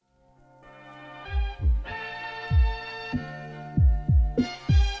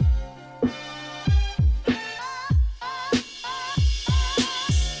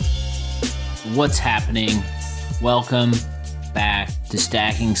What's happening? Welcome back to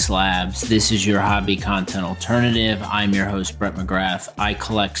Stacking Slabs. This is your hobby content alternative. I'm your host, Brett McGrath. I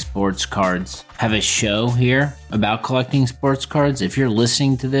collect sports cards. Have a show here about collecting sports cards. If you're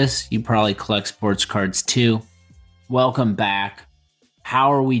listening to this, you probably collect sports cards too. Welcome back.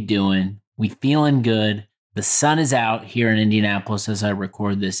 How are we doing? We feeling good. The sun is out here in Indianapolis as I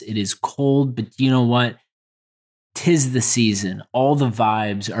record this. It is cold, but you know what? 'Tis the season. All the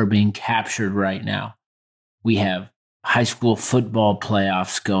vibes are being captured right now. We have high school football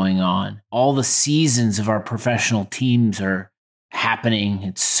playoffs going on. All the seasons of our professional teams are happening.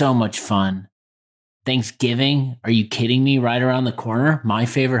 It's so much fun. Thanksgiving, are you kidding me? Right around the corner. My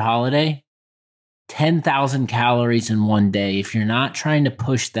favorite holiday. 10,000 calories in one day. If you're not trying to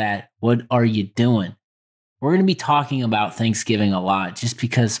push that, what are you doing? We're going to be talking about Thanksgiving a lot just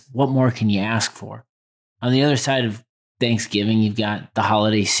because what more can you ask for? On the other side of Thanksgiving, you've got the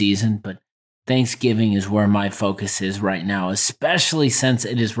holiday season, but Thanksgiving is where my focus is right now, especially since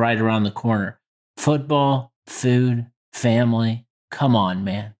it is right around the corner. Football, food, family. Come on,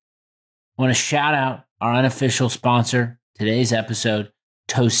 man. I want to shout out our unofficial sponsor, today's episode,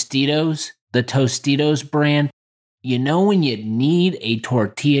 Tostitos, the Tostitos brand. You know when you need a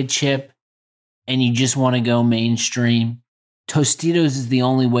tortilla chip and you just want to go mainstream? Tostitos is the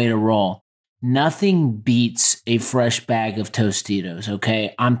only way to roll. Nothing beats a fresh bag of Tostitos,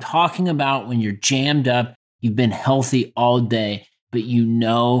 okay? I'm talking about when you're jammed up, you've been healthy all day, but you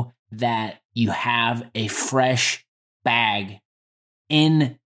know that you have a fresh bag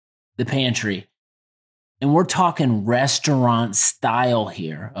in the pantry. And we're talking restaurant style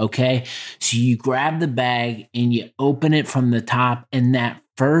here, okay? So you grab the bag and you open it from the top, and that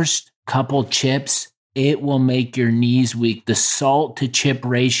first couple chips, it will make your knees weak. The salt to chip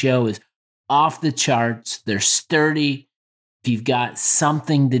ratio is off the charts. They're sturdy. If you've got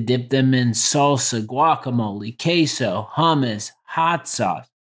something to dip them in, salsa, guacamole, queso, hummus, hot sauce,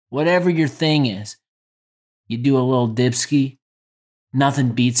 whatever your thing is, you do a little dipski.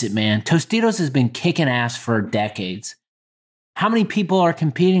 Nothing beats it, man. Tostitos has been kicking ass for decades. How many people are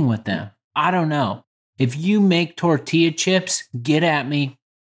competing with them? I don't know. If you make tortilla chips, get at me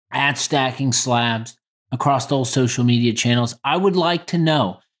at Stacking Slabs across those social media channels. I would like to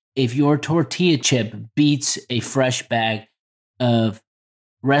know if your tortilla chip beats a fresh bag of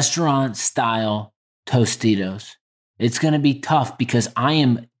restaurant-style Tostitos. It's going to be tough because I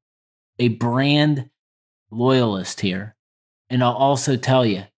am a brand loyalist here. And I'll also tell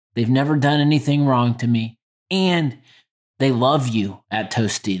you, they've never done anything wrong to me, and they love you at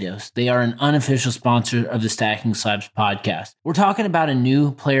Tostitos. They are an unofficial sponsor of the Stacking Slabs podcast. We're talking about a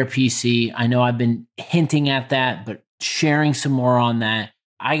new player PC. I know I've been hinting at that, but sharing some more on that.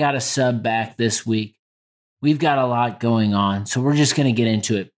 I got a sub back this week. We've got a lot going on, so we're just going to get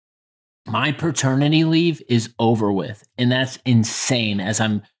into it. My paternity leave is over with, and that's insane. As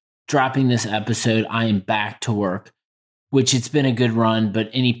I'm dropping this episode, I am back to work, which it's been a good run, but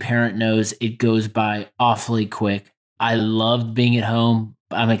any parent knows it goes by awfully quick. I loved being at home.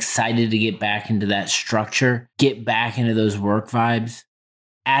 I'm excited to get back into that structure, get back into those work vibes,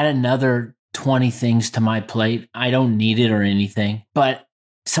 add another 20 things to my plate. I don't need it or anything, but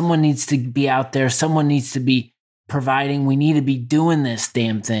someone needs to be out there. Someone needs to be providing. We need to be doing this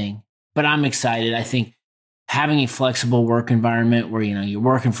damn thing. But I'm excited. I think having a flexible work environment where, you're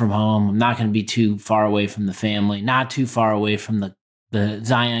working from home, I'm not going to be too far away from the family, not too far away from the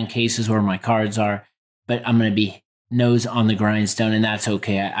Zion cases where my cards are, but I'm going to be nose on the grindstone, and that's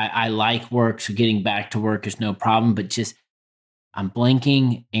okay. I like work, so getting back to work is no problem, but just I'm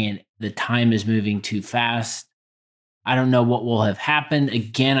blinking and the time is moving too fast. I don't know what will have happened.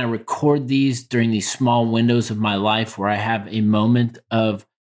 Again, I record these during these small windows of my life where I have a moment of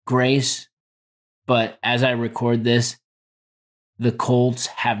grace. But as I record this, the Colts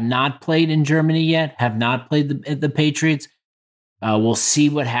have not played in Germany yet, have not played the Patriots. We'll see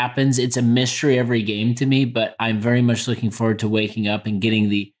what happens. It's a mystery every game to me, but I'm very much looking forward to waking up and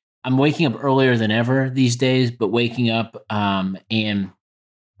I'm waking up earlier than ever these days, but waking up and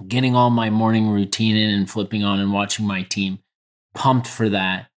getting all my morning routine in and flipping on and watching my team. Pumped for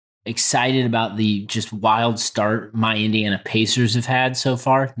that. Excited about the just wild start my Indiana Pacers have had so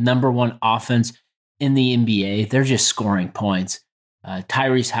far. Number one offense in the NBA. They're just scoring points.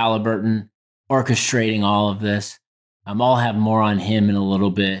 Tyrese Halliburton orchestrating all of this. I'll have more on him in a little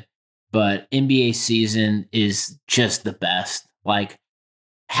bit, but NBA season is just the best. Like,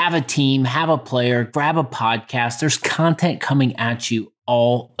 have a team, have a player, grab a podcast. There's content coming at you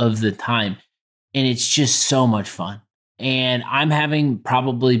all of the time, and it's just so much fun. And I'm having,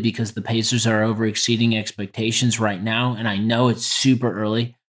 probably because the Pacers are over exceeding expectations right now, and I know it's super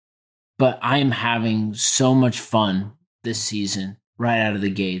early, but I am having so much fun this season right out of the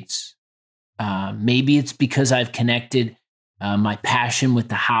gates. Maybe it's because I've connected my passion with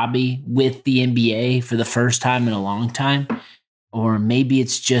the hobby with the NBA for the first time in a long time, or maybe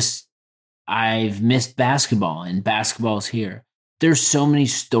it's just I've missed basketball and basketball's here. There's so many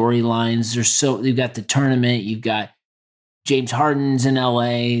storylines. You've got the tournament, you've got James Harden's in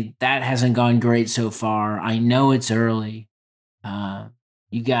LA. That hasn't gone great so far. I know it's early.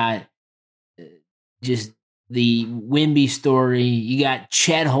 You got just the Wemby story. You got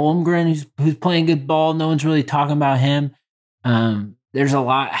Chet Holmgren, who's playing good ball. No one's really talking about him. There's a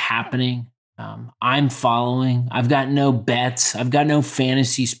lot happening. I'm following. I've got no bets. I've got no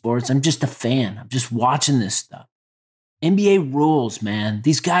fantasy sports. I'm just a fan. I'm just watching this stuff. NBA rules, man.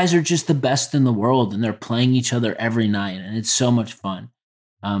 These guys are just the best in the world, and they're playing each other every night, and it's so much fun.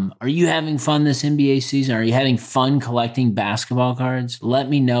 Are you having fun this NBA season? Are you having fun collecting basketball cards? Let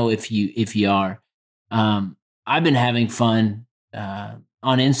me know if you are. I've been having fun on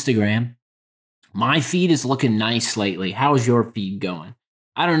Instagram. My feed is looking nice lately. How is your feed going?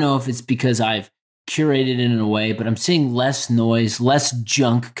 I don't know if it's because I've curated it in a way, but I'm seeing less noise, less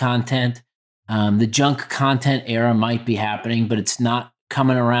junk content. The junk content era might be happening, but it's not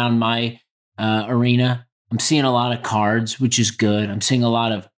coming around my arena. I'm seeing a lot of cards, which is good. I'm seeing a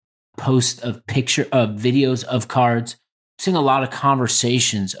lot of posts of videos of cards. I'm seeing a lot of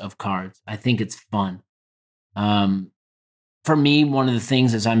conversations of cards. I think it's fun. For me, one of the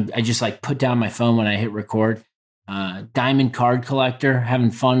things is I just like put down my phone when I hit record. Diamond Card Collector,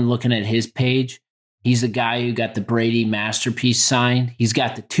 having fun looking at his page. He's the guy who got the Brady Masterpiece signed. He's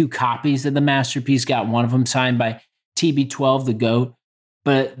got the 2 copies of the Masterpiece, got one of them signed by TB12, the GOAT.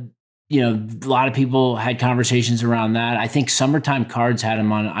 But, a lot of people had conversations around that. I think Summertime Cards had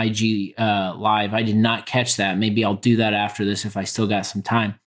him on IG Live. I did not catch that. Maybe I'll do that after this if I still got some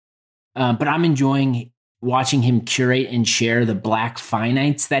time. But I'm enjoying watching him curate and share the black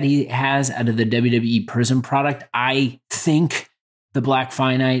finites that he has out of the WWE Prism product. I think the black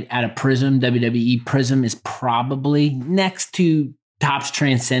finite out of Prism, WWE Prism, is probably next to Topps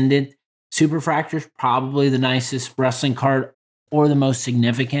Transcendent Superfractors, probably the nicest wrestling card or the most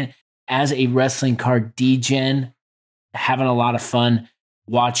significant. As a wrestling card degen, having a lot of fun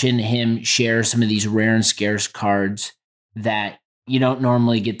watching him share some of these rare and scarce cards that you don't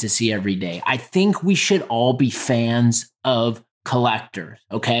normally get to see every day. I think we should all be fans of collectors,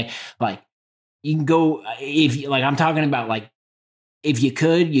 okay? Like, you can go, I'm talking about, like, if you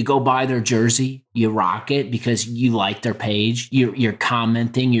could, you go buy their jersey, you rock it because you like their page, you're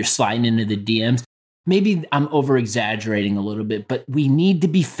commenting, you're sliding into the DMs. Maybe I'm over-exaggerating a little bit, but we need to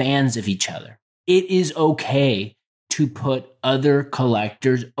be fans of each other. It is okay to put other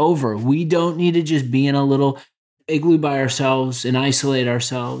collectors over. We don't need to just be in a little igloo by ourselves and isolate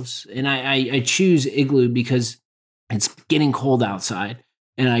ourselves. And I choose igloo because it's getting cold outside,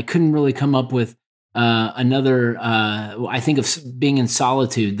 and I couldn't really come up with another. I think of being in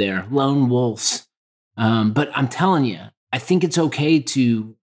solitude there, lone wolves. But I'm telling you, I think it's okay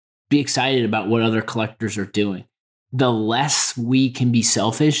to be excited about what other collectors are doing. The less we can be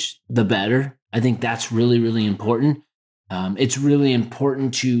selfish, the better. I think that's really, really important. It's really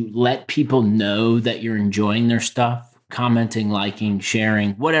important to let people know that you're enjoying their stuff, commenting, liking,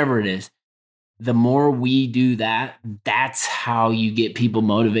 sharing, whatever it is. The more we do that, that's how you get people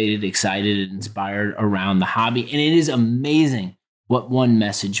motivated, excited, and inspired around the hobby. And it is amazing what one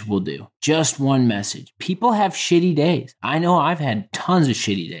message will do. Just one message. People have shitty days. I know I've had tons of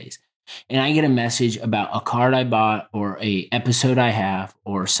shitty days. And I get a message about a card I bought or a episode I have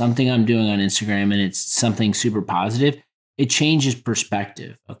or something I'm doing on Instagram, and it's something super positive. It changes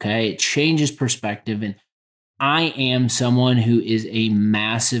perspective, okay? It changes perspective. And I am someone who is a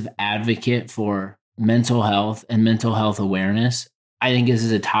massive advocate for mental health and mental health awareness. I think this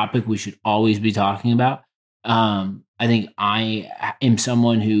is a topic we should always be talking about. I think I am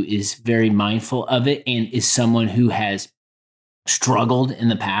someone who is very mindful of it and is someone who has struggled in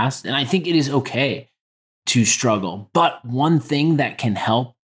the past. And I think it is okay to struggle. But one thing that can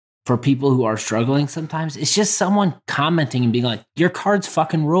help for people who are struggling sometimes is just someone commenting and being like, your cards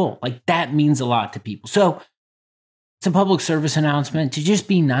fucking rule. Like, that means a lot to people. So it's a public service announcement to just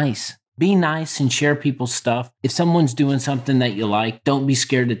be nice. Be nice and share people's stuff. If someone's doing something that you like, don't be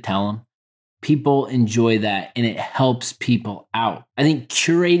scared to tell them. People enjoy that, and it helps people out. I think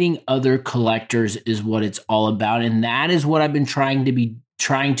curating other collectors is what it's all about, and that is what I've been trying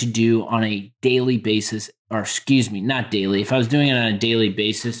to do on a daily basis, or excuse me, not daily. If I was doing it on a daily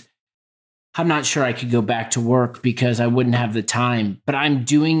basis, I'm not sure I could go back to work because I wouldn't have the time, but I'm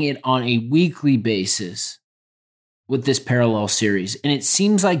doing it on a weekly basis with this parallel series, and it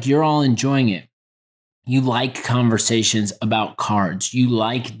seems like you're all enjoying it. You like conversations about cards. You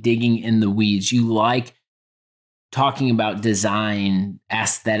like digging in the weeds. You like talking about design,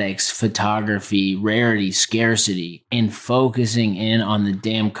 aesthetics, photography, rarity, scarcity, and focusing in on the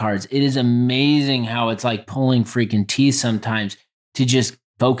damn cards. It is amazing how it's like pulling freaking teeth sometimes to just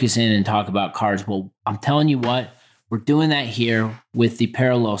focus in and talk about cards. Well, I'm telling you what, we're doing that here with the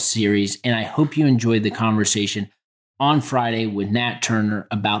Parallel series, and I hope you enjoyed the conversation on Friday with Nat Turner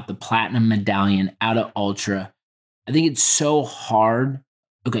about the Platinum Medallion out of Ultra. I think it's so hard.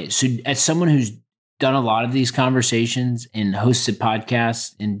 Okay, so as someone who's done a lot of these conversations and hosted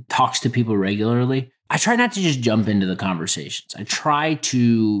podcasts and talks to people regularly, I try not to just jump into the conversations. I try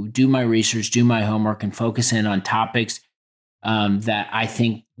to do my research, do my homework, and focus in on topics that I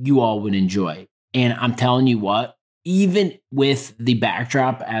think you all would enjoy. And I'm telling you what, even with the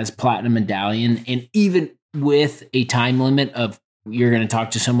backdrop as Platinum Medallion, and even with a time limit of you're going to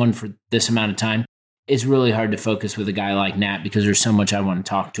talk to someone for this amount of time, it's really hard to focus with a guy like Nat because there's so much I want to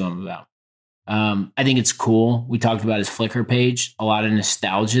talk to him about. I think it's cool. We talked about his Flickr page, a lot of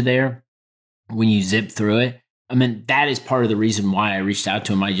nostalgia there when you zip through it. I mean, that is part of the reason why I reached out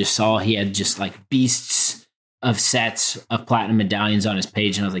to him. I just saw he had just like beasts of sets of Platinum Medallions on his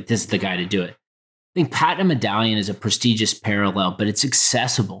page, and I was like, this is the guy to do it. I think Platinum Medallion is a prestigious parallel, but it's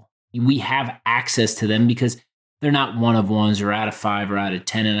accessible. We have access to them because they're not one of ones or out of 5 or out of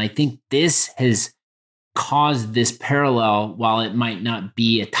 10. And I think this has caused this parallel, while it might not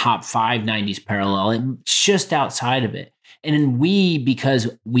be a top 5 90s parallel, it's just outside of it. And then we, because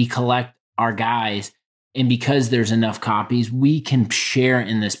we collect our guys and because there's enough copies, we can share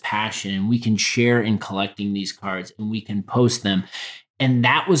in this passion and we can share in collecting these cards and we can post them. And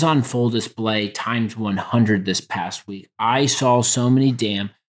that was on full display times 100 this past week. I saw so many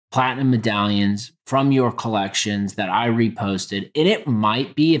damn Platinum Medallions from your collections that I reposted. And it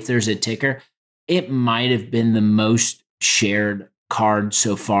might be, if there's a ticker, it might have been the most shared card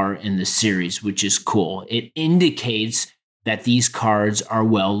so far in the series, which is cool. It indicates that these cards are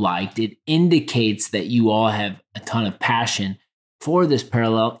well liked. It indicates that you all have a ton of passion for this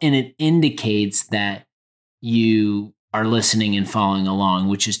parallel. And it indicates that you are listening and following along,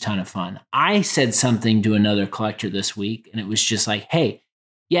 which is a ton of fun. I said something to another collector this week, and it was just like, hey,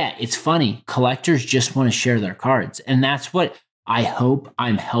 yeah, it's funny. Collectors just want to share their cards. And that's what I hope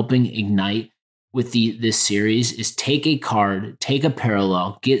I'm helping ignite with this series is take a card, take a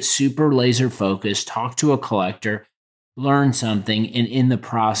parallel, get super laser focused, talk to a collector, learn something, and in the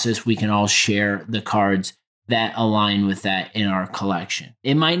process, we can all share the cards that align with that in our collection.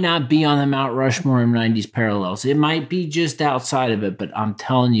 It might not be on the Mount Rushmore of 90s parallels. It might be just outside of it, but I'm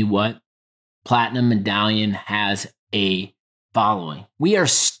telling you what, Platinum Medallion has a following. We are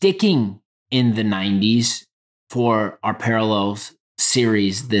sticking in the 90s for our parallels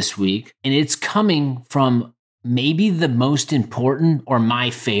series this week, and it's coming from maybe the most important or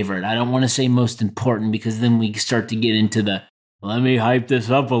my favorite. I don't want to say most important because then we start to get into the, let me hype this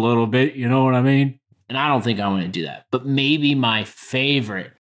up a little bit, you know what I mean? And I don't think I want to do that, but maybe my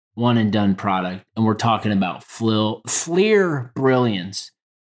favorite one and done product, and we're talking about Fleer Brilliance.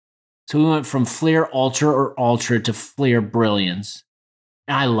 So we went from Fleer Ultra to Fleer Brilliance.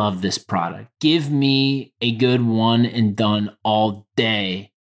 I love this product. Give me a good one and done all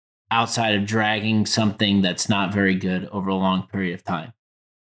day outside of dragging something that's not very good over a long period of time.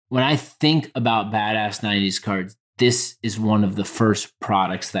 When I think about badass 90s cards, this is one of the first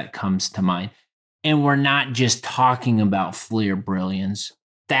products that comes to mind. And we're not just talking about Fleer Brilliance.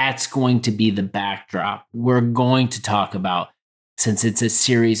 That's going to be the backdrop. We're going to talk about, since it's a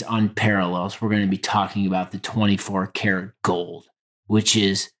series on parallels, we're going to be talking about the 24 karat gold, which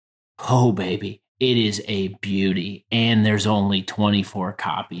is, oh baby, it is a beauty. And there's only 24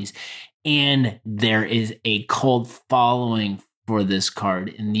 copies. And there is a cult following for this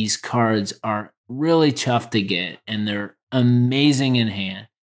card. And these cards are really tough to get. And they're amazing in hand.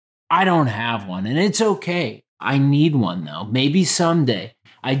 I don't have one, and it's okay. I need one, though. Maybe someday.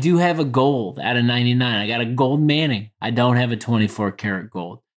 I do have a gold out of 99. I got a gold Manning. I don't have a 24 karat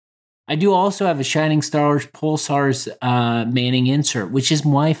gold. I do also have a Shining Stars Pulsar's Manning insert, which is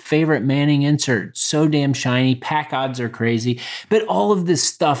my favorite Manning insert. So damn shiny. Pack odds are crazy. But all of this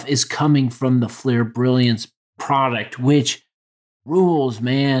stuff is coming from the Fleer Brilliance product, which rules,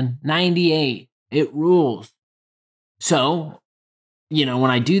 man. 98. It rules. So, you know,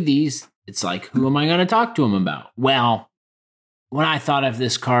 when I do these, it's like, who am I going to talk to him about? Well, when I thought of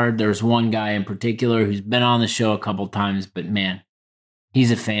this card, there's one guy in particular who's been on the show a couple times, but man,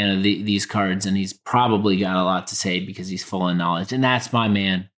 he's a fan of these cards, and he's probably got a lot to say because he's full of knowledge. And that's my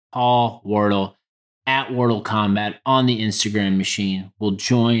man, Paul Wardle at Wordle Combat on the Instagram machine will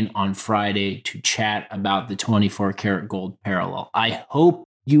join on Friday to chat about the 24 karat gold parallel. I hope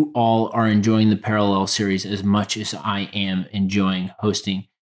you all are enjoying the parallel series as much as I am enjoying hosting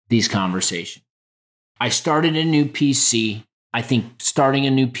these conversations. I started a new PC. I think starting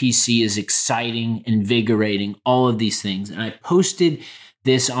a new PC is exciting, invigorating, all of these things. And I posted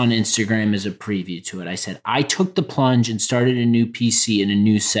this on Instagram as a preview to it. I said, I took the plunge and started a new PC in a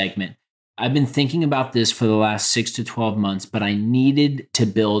new segment. I've been thinking about this for the last 6 to 12 months, but I needed to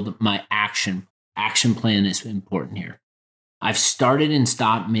build my action. Action plan is important here. I've started and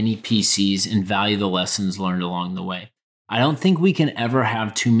stopped many PCs and value the lessons learned along the way. I don't think we can ever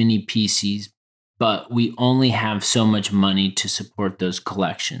have too many PCs, but we only have so much money to support those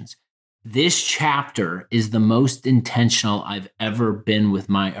collections. This chapter is the most intentional I've ever been with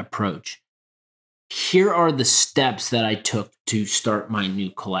my approach. Here are the steps that I took to start my new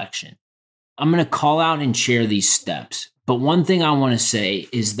collection. I'm going to call out and share these steps. But one thing I want to say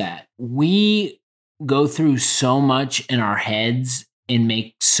is that we go through so much in our heads and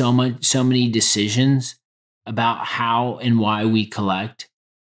make so many decisions about how and why we collect.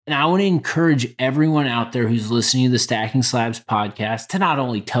 And I want to encourage everyone out there who's listening to the Stacking Slabs podcast to not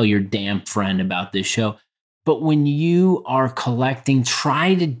only tell your damn friend about this show, but when you are collecting,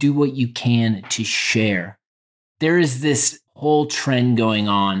 try to do what you can to share. There is this whole trend going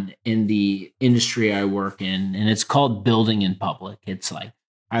on in the industry I work in, and it's called building in public. It's like,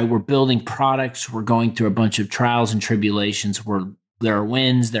 all right, we're building products. We're going through a bunch of trials and tribulations where there are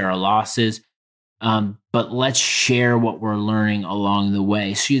wins, there are losses. But let's share what we're learning along the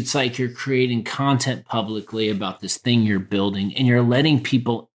way. So it's like you're creating content publicly about this thing you're building, and you're letting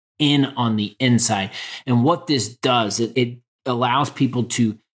people in on the inside. And what this does, it allows people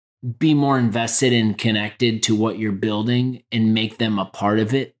to be more invested and connected to what you're building and make them a part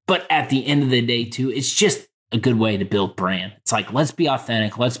of it. But at the end of the day, too, it's just a good way to build brand. It's like, let's be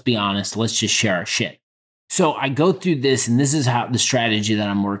authentic. Let's be honest. Let's just share our shit. So I go through this, and this is how the strategy that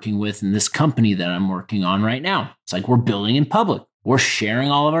I'm working with and this company that I'm working on right now. It's like we're building in public. We're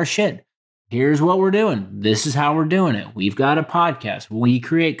sharing all of our shit. Here's what we're doing. This is how we're doing it. We've got a podcast. We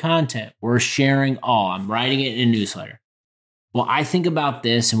create content. We're sharing all. I'm writing it in a newsletter. Well, I think about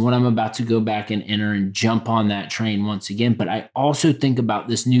this and what I'm about to go back and enter and jump on that train once again. But I also think about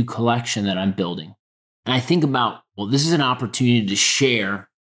this new collection that I'm building. And I think about, well, this is an opportunity to share,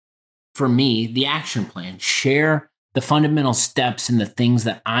 for me, the action plan, share the fundamental steps and the things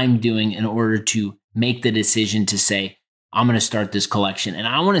that I'm doing in order to make the decision to say, I'm going to start this collection. And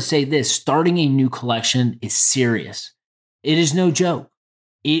I want to say this, starting a new collection is serious. It is no joke.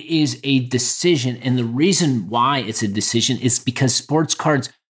 It is a decision. And the reason why it's a decision is because sports cards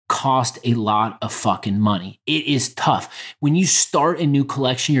cost a lot of fucking money. It is tough. When you start a new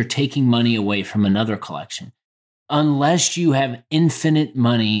collection, you're taking money away from another collection. Unless you have infinite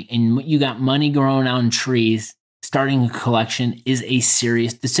money and you got money growing on trees, starting a collection is a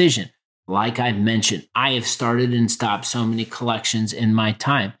serious decision. Like I've mentioned, I have started and stopped so many collections in my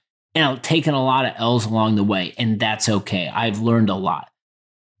time, and I've taken a lot of L's along the way, and that's okay. I've learned a lot.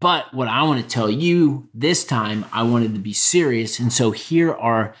 But what I want to tell you this time, I wanted to be serious. And so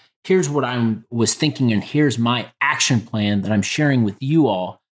here's what I was thinking, and here's my action plan that I'm sharing with you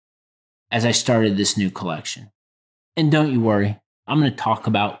all as I started this new collection. And don't you worry, I'm going to talk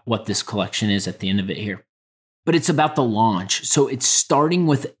about what this collection is at the end of it here. But it's about the launch. So it's starting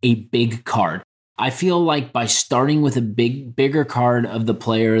with a big card. I feel like by starting with a bigger card of the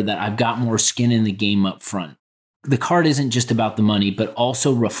player that I've got more skin in the game up front. The card isn't just about the money, but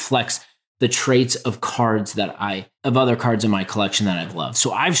also reflects the traits of other cards in my collection that I've loved.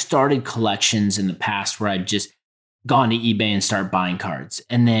 So I've started collections in the past where I've just gone to eBay and start buying cards.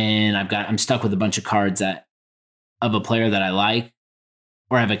 And then I'm stuck with a bunch of cards of a player that I like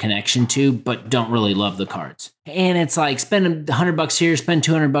or have a connection to, but don't really love the cards. And it's like, spend $100 here, spend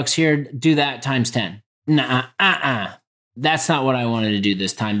 $200 here, do that times 10. That's not what I wanted to do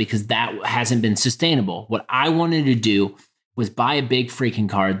this time, because that hasn't been sustainable. What I wanted to do was buy a big freaking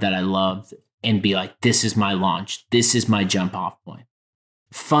card that I loved and be like, this is my launch. This is my jump off point.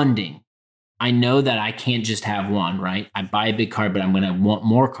 Funding. I know that I can't just have one, right? I buy a big card, but I'm going to want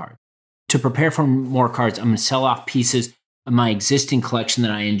more cards. To prepare for more cards, I'm going to sell off pieces of my existing collection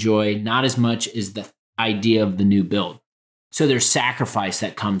that I enjoy, not as much as the idea of the new build. So there's sacrifice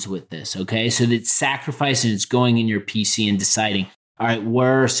that comes with this, okay? So it's sacrifice, and it's going in your PC and deciding, all right,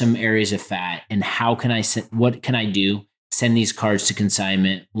 where are some areas of fat, and what can I do? Send these cards to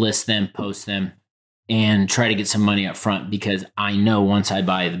consignment, list them, post them, and try to get some money up front, because I know once I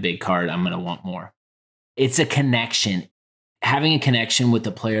buy the big card, I'm going to want more. It's a connection. having a connection with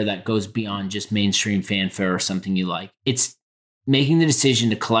a player that goes beyond just mainstream fanfare or something you like. It's making the decision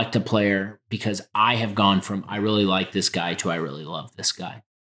to collect a player because I have gone from I really like this guy to I really love this guy.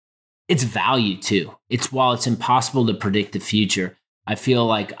 It's value too. While it's impossible to predict the future, I feel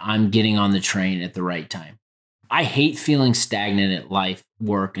like I'm getting on the train at the right time. I hate feeling stagnant at life,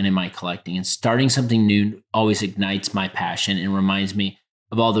 work, and in my collecting, and starting something new always ignites my passion and reminds me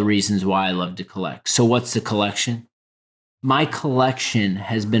of all the reasons why I love to collect. So what's the collection? My collection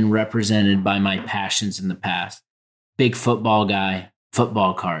has been represented by my passions in the past. Big football guy,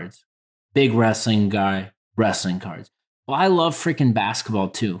 football cards. Big wrestling guy, wrestling cards. Well, I love freaking basketball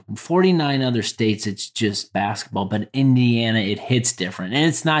too. In 49 other states, it's just basketball, but Indiana, it hits different. And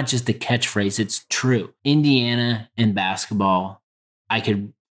it's not just a catchphrase, it's true. Indiana and basketball, I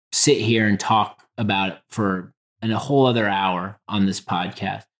could sit here and talk about it for a whole other hour on this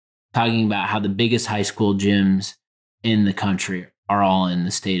podcast, talking about how the biggest high school gyms in the country are all in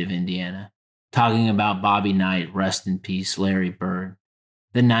the state of Indiana. Talking about Bobby Knight, rest in peace, Larry Bird,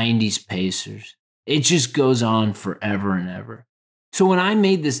 the 90s Pacers. It just goes on forever and ever. So when I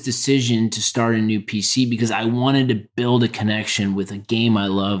made this decision to start a new PC because I wanted to build a connection with a game I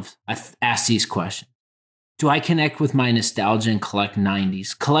love, I asked these questions. Do I connect with my nostalgia and collect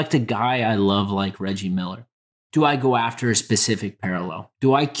 90s? Collect a guy I love like Reggie Miller? Do I go after a specific parallel?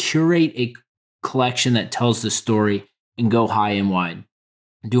 Do I curate a collection that tells the story and go high and wide?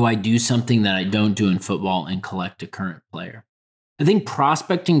 Do I do something that I don't do in football and collect a current player? I think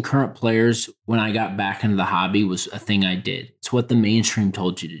prospecting current players when I got back into the hobby was a thing I did. It's what the mainstream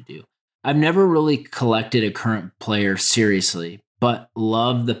told you to do. I've never really collected a current player seriously, but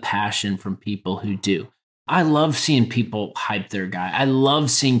love the passion from people who do. I love seeing people hype their guy. I love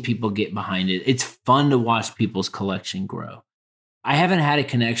seeing people get behind it. It's fun to watch people's collection grow. I haven't had a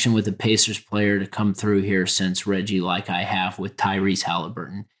connection with a Pacers player to come through here since Reggie like I have with Tyrese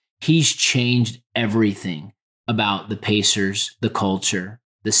Halliburton. He's changed everything about the Pacers, the culture,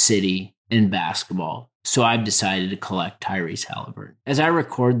 the city, and basketball. So I've decided to collect Tyrese Halliburton. As I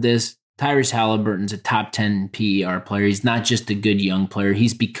record this, Tyrese Halliburton's a top 10 PER player. He's not just a good young player.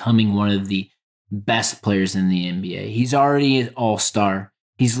 He's becoming one of the best players in the NBA. He's already an all-star.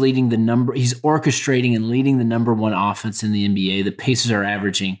 He's orchestrating and leading the number one offense in the NBA. The Pacers are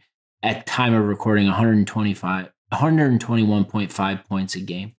averaging, at time of recording, 121.5 points a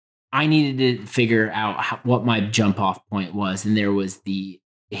game. I needed to figure out what my jump off point was. And there was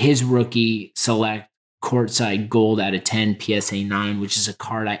his rookie select courtside gold out of 10 PSA 9, which is a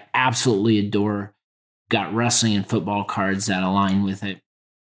card I absolutely adore. Got wrestling and football cards that align with it.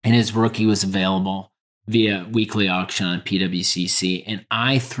 And his rookie was available via weekly auction on PWCC. And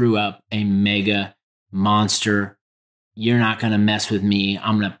I threw up a mega monster. You're not going to mess with me.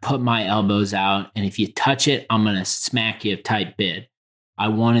 I'm going to put my elbows out. And if you touch it, I'm going to smack you type bid. I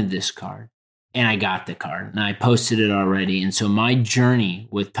wanted this card and I got the card and I posted it already. And so my journey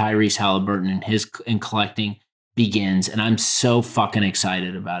with Tyrese Halliburton and collecting begins. And I'm so fucking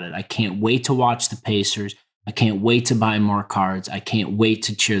excited about it. I can't wait to watch the Pacers. I can't wait to buy more cards. I can't wait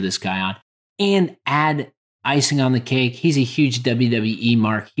to cheer this guy on and add icing on the cake. He's a huge WWE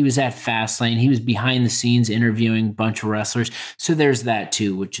mark. He was at Fastlane. He was behind the scenes interviewing a bunch of wrestlers. So there's that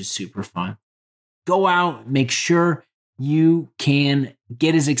too, which is super fun. Go out, make sure you can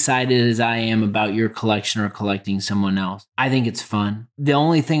get as excited as I am about your collection or collecting someone else. I think it's fun. The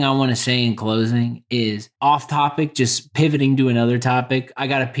only thing I want to say in closing is off topic, just pivoting to another topic. I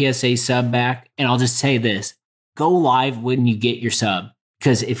got a PSA sub back, and I'll just say this. Go live when you get your sub,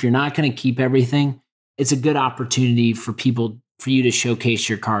 because if you're not going to keep everything, it's a good opportunity for you to showcase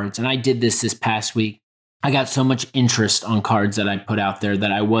your cards. And I did this past week. I got so much interest on cards that I put out there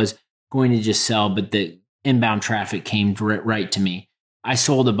that I was going to just sell, but the inbound traffic came right to me. I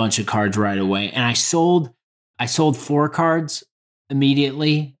sold a bunch of cards right away, and I sold 4 cards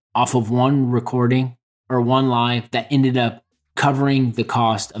immediately off of one recording or one live that ended up covering the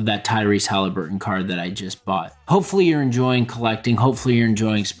cost of that Tyrese Halliburton card that I just bought. Hopefully you're enjoying collecting. Hopefully you're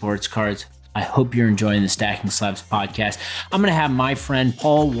enjoying sports cards. I hope you're enjoying the Stacking Slabs podcast. I'm going to have my friend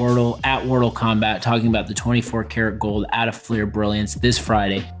Paul Wardle at Wardle Combat talking about the 24 karat gold out of Fleer Brilliance this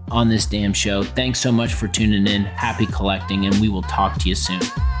Friday on this damn show. Thanks so much for tuning in. Happy collecting, and we will talk to you soon.